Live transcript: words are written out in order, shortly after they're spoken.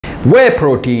Whey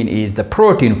protein is the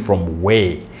protein from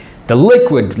whey, the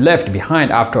liquid left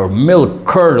behind after milk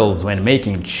curdles when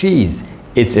making cheese.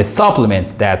 It's a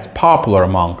supplement that's popular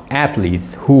among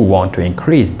athletes who want to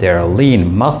increase their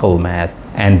lean muscle mass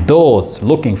and those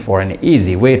looking for an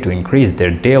easy way to increase their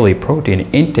daily protein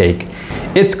intake.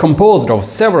 It's composed of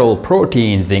several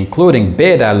proteins including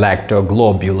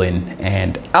beta-lactoglobulin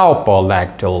and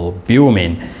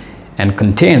alpha-lactalbumin, and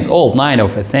contains all 9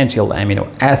 of essential amino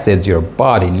acids your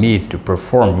body needs to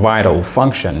perform vital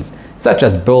functions such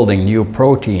as building new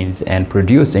proteins and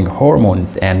producing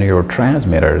hormones and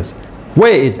neurotransmitters.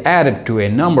 Whey is added to a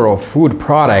number of food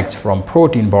products from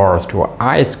protein bars to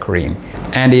ice cream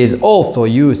and is also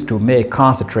used to make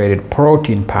concentrated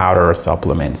protein powder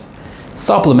supplements.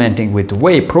 Supplementing with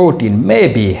whey protein may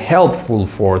be helpful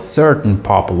for certain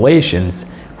populations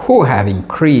who have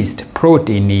increased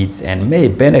protein needs and may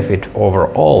benefit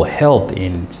overall health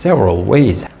in several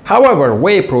ways. However,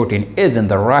 whey protein isn't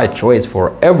the right choice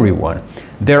for everyone.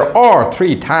 There are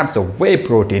 3 types of whey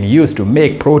protein used to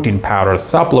make protein powder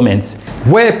supplements.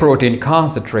 Whey protein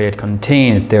concentrate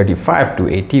contains 35 to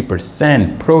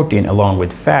 80% protein along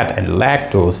with fat and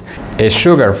lactose, a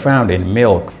sugar found in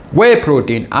milk. Whey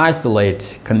protein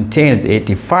isolate contains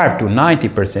 85 to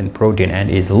 90% protein and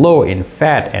is low in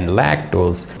fat and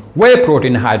lactose. Whey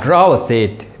protein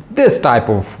hydrolysate. This type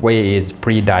of whey is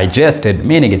pre-digested,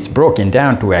 meaning it's broken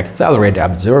down to accelerate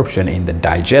absorption in the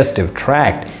digestive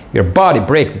tract. Your body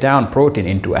breaks down protein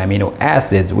into amino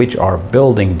acids, which are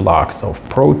building blocks of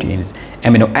proteins.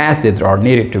 Amino acids are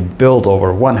needed to build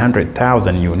over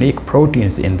 100,000 unique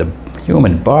proteins in the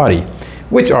human body,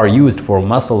 which are used for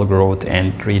muscle growth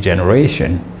and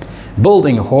regeneration,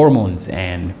 building hormones,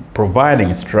 and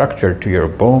providing structure to your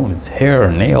bones, hair,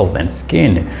 nails, and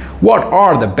skin. What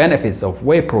are the benefits of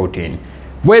whey protein?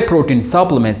 Whey protein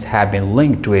supplements have been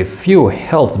linked to a few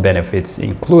health benefits,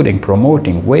 including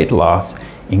promoting weight loss,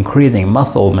 increasing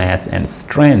muscle mass and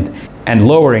strength, and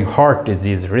lowering heart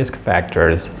disease risk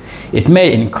factors. It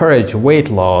may encourage weight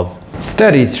loss.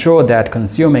 Studies show that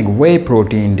consuming whey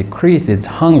protein decreases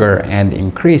hunger and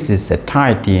increases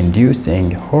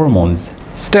satiety-inducing hormones.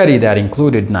 Study that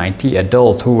included 90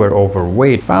 adults who were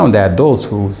overweight found that those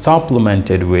who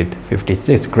supplemented with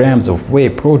 56 grams of whey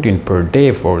protein per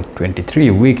day for 23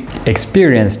 weeks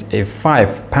experienced a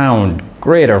 5-pound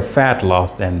greater fat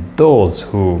loss than those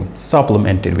who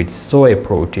supplemented with soy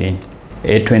protein.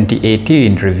 A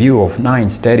 2018 review of 9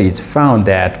 studies found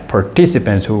that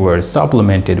participants who were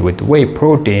supplemented with whey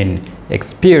protein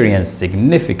experienced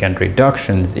significant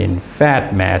reductions in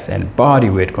fat mass and body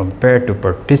weight compared to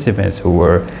participants who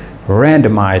were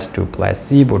randomized to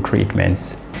placebo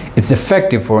treatments. It's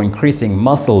effective for increasing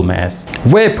muscle mass.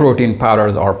 Whey protein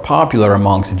powders are popular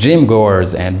amongst gym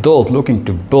goers and those looking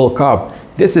to bulk up.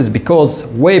 This is because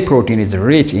whey protein is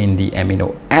rich in the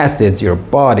amino acids your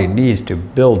body needs to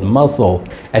build muscle.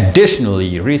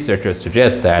 Additionally, researchers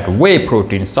suggest that whey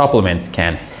protein supplements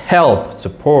can help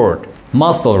support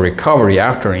muscle recovery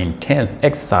after intense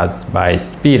exercise by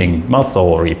speeding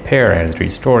muscle repair and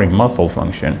restoring muscle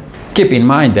function. Keep in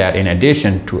mind that in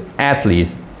addition to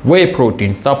athletes, whey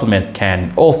protein supplements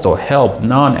can also help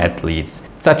non-athletes,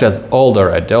 such as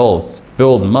older adults,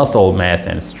 build muscle mass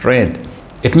and strength.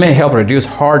 It may help reduce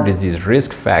heart disease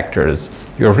risk factors.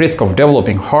 Your risk of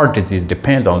developing heart disease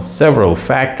depends on several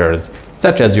factors,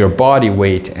 such as your body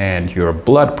weight and your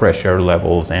blood pressure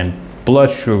levels and blood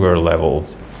sugar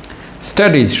levels.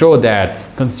 Studies show that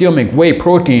consuming whey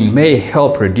protein may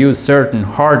help reduce certain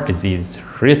heart disease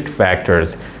risk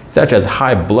factors, such as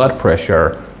high blood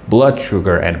pressure, blood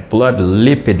sugar, and blood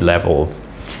lipid levels.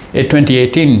 A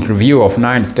 2018 review of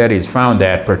 9 studies found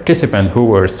that participants who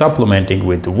were supplementing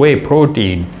with whey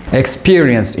protein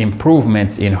experienced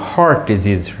improvements in heart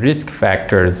disease risk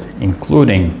factors,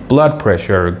 including blood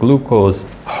pressure, glucose,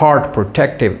 heart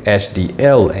protective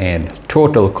HDL, and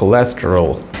total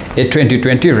cholesterol. A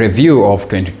 2020 review of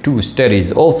 22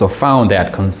 studies also found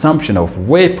that consumption of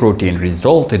whey protein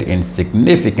resulted in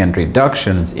significant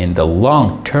reductions in the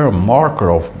long-term marker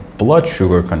of blood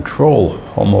sugar control,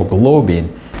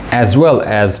 hemoglobin, as well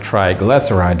as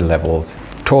triglyceride levels,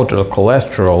 total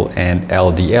cholesterol, and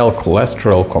LDL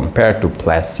cholesterol compared to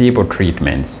placebo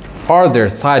treatments. Are there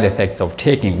side effects of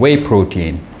taking whey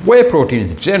protein? Whey protein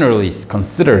is generally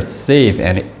considered safe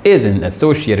and isn't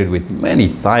associated with many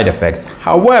side effects.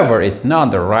 However, it's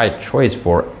not the right choice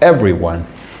for everyone.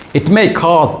 It may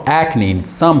cause acne in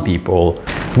some people.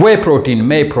 Whey protein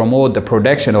may promote the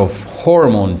production of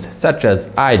hormones such as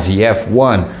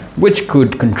IGF-1, which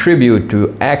could contribute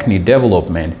to acne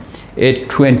development. A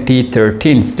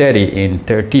 2013 study in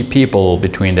 30 people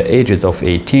between the ages of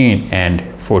 18 and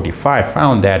 1945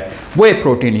 found that whey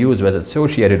protein use was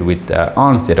associated with the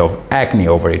onset of acne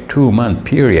over a 2-month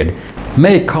period,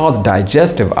 may cause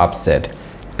digestive upset.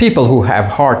 People who have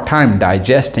hard time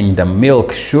digesting the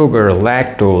milk, sugar,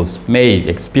 lactose may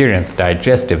experience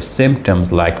digestive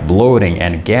symptoms like bloating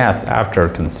and gas after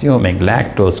consuming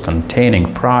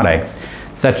lactose-containing products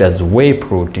such as whey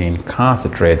protein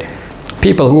concentrate.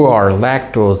 People who are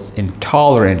lactose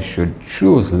intolerant should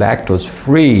choose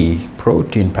lactose-free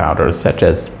protein powders such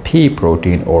as pea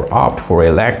protein or opt for a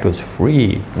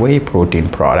lactose-free whey protein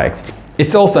products.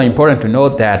 It's also important to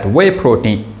note that whey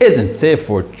protein isn't safe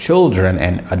for children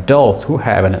and adults who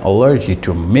have an allergy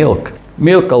to milk.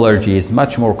 Milk allergy is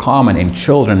much more common in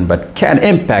children but can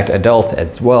impact adults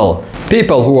as well.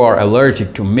 People who are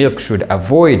allergic to milk should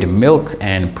avoid milk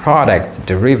and products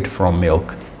derived from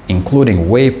milk, including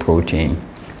whey protein.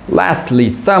 Lastly,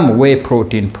 some whey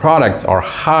protein products are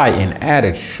high in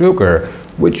added sugar,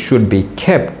 which should be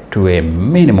kept to a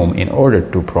minimum in order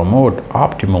to promote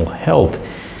optimal health.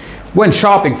 When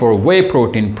shopping for whey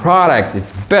protein products,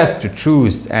 it's best to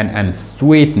choose an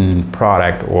unsweetened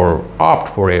product or opt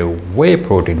for a whey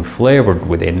protein flavored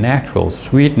with a natural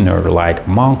sweetener like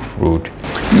monk fruit.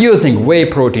 Using whey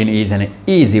protein is an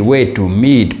easy way to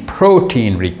meet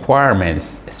protein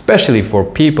requirements, especially for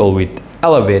people with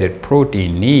elevated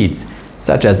protein needs,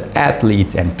 such as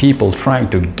athletes and people trying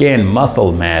to gain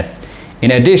muscle mass.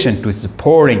 In addition to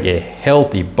supporting a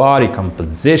healthy body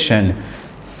composition,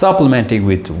 supplementing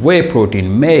with whey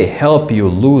protein may help you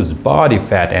lose body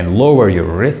fat and lower your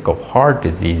risk of heart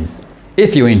disease.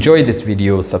 If you enjoyed this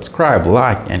video, subscribe,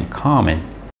 like, and comment.